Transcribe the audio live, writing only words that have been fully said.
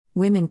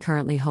Women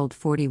currently hold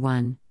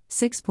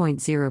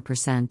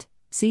 41.6%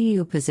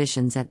 CEO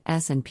positions at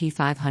S&P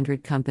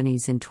 500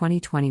 companies in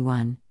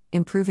 2021,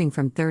 improving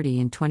from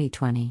 30 in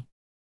 2020.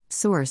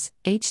 Source: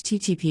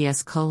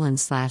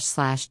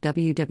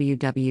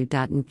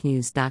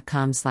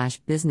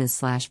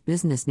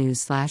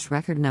 https://www.nknews.com/business/businessnews/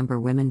 Record number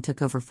women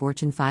took over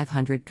Fortune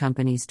 500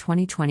 companies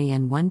 2020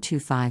 and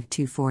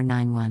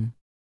 1252491.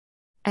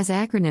 As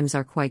acronyms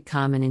are quite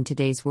common in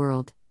today's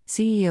world,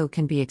 CEO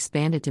can be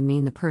expanded to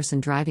mean the person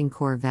driving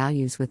core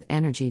values with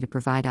energy to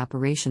provide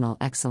operational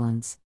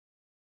excellence.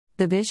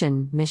 The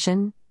vision,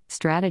 mission,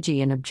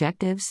 strategy, and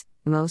objectives,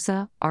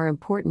 MOSA, are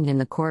important in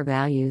the core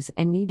values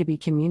and need to be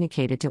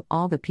communicated to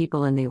all the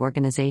people in the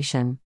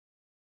organization.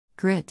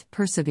 Grit,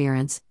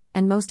 perseverance,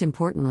 and most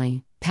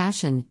importantly,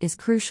 passion is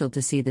crucial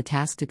to see the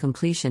task to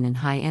completion in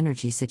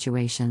high-energy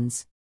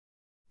situations.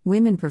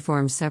 Women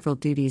perform several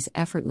duties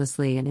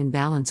effortlessly and in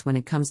balance when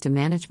it comes to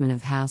management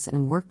of house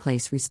and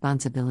workplace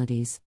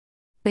responsibilities.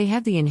 They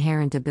have the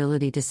inherent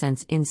ability to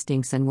sense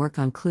instincts and work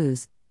on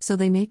clues, so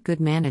they make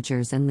good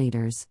managers and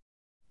leaders.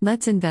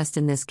 Let's invest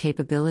in this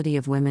capability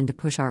of women to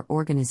push our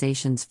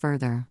organizations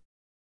further.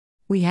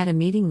 We had a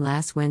meeting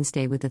last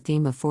Wednesday with the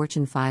theme of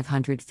Fortune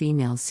 500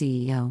 Female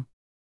CEO.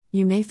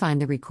 You may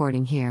find the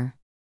recording here.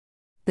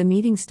 The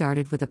meeting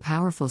started with a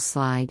powerful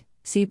slide,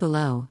 see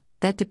below,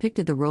 that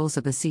depicted the roles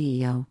of a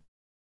CEO.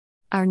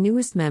 Our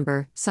newest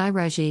member,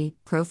 Sairaji,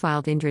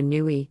 profiled Indra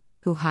Nooyi,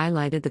 who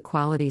highlighted the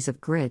qualities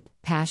of grit,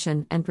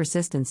 passion, and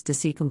persistence to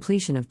see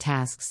completion of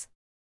tasks.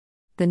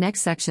 The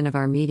next section of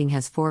our meeting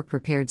has 4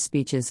 prepared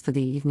speeches for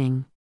the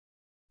evening.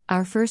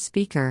 Our first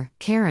speaker,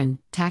 Karen,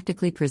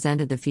 tactically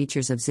presented the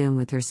features of Zoom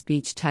with her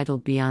speech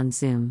titled Beyond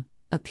Zoom,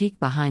 a peek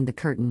behind the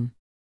curtain.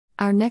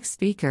 Our next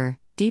speaker,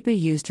 Deepa,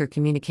 used her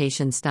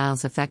communication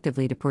styles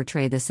effectively to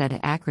portray the SETA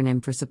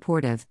acronym for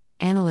supportive,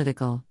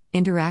 analytical,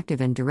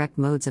 interactive, and direct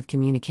modes of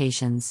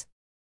communications.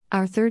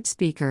 Our third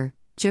speaker,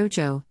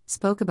 Jojo,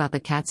 spoke about the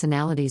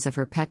catsanalities of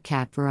her pet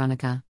cat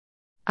Veronica.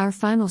 Our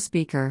final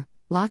speaker,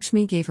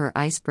 Lakshmi, gave her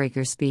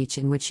icebreaker speech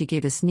in which she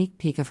gave a sneak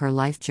peek of her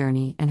life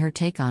journey and her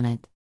take on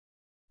it.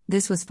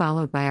 This was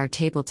followed by our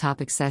table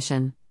topic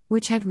session,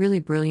 which had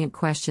really brilliant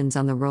questions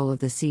on the role of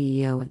the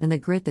CEO and the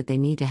grit that they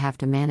need to have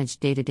to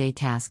manage day-to-day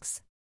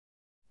tasks.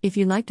 If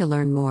you'd like to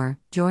learn more,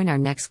 join our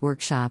next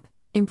workshop,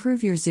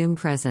 Improve Your Zoom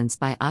Presence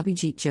by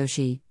Abhijit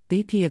Joshi,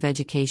 VP of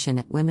Education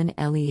at Women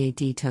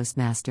LEAD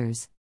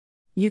Toastmasters.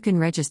 You can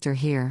register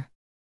here.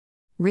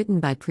 Written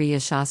by Priya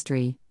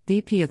Shastri,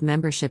 VP of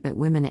Membership at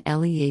Women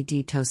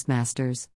LEAD Toastmasters.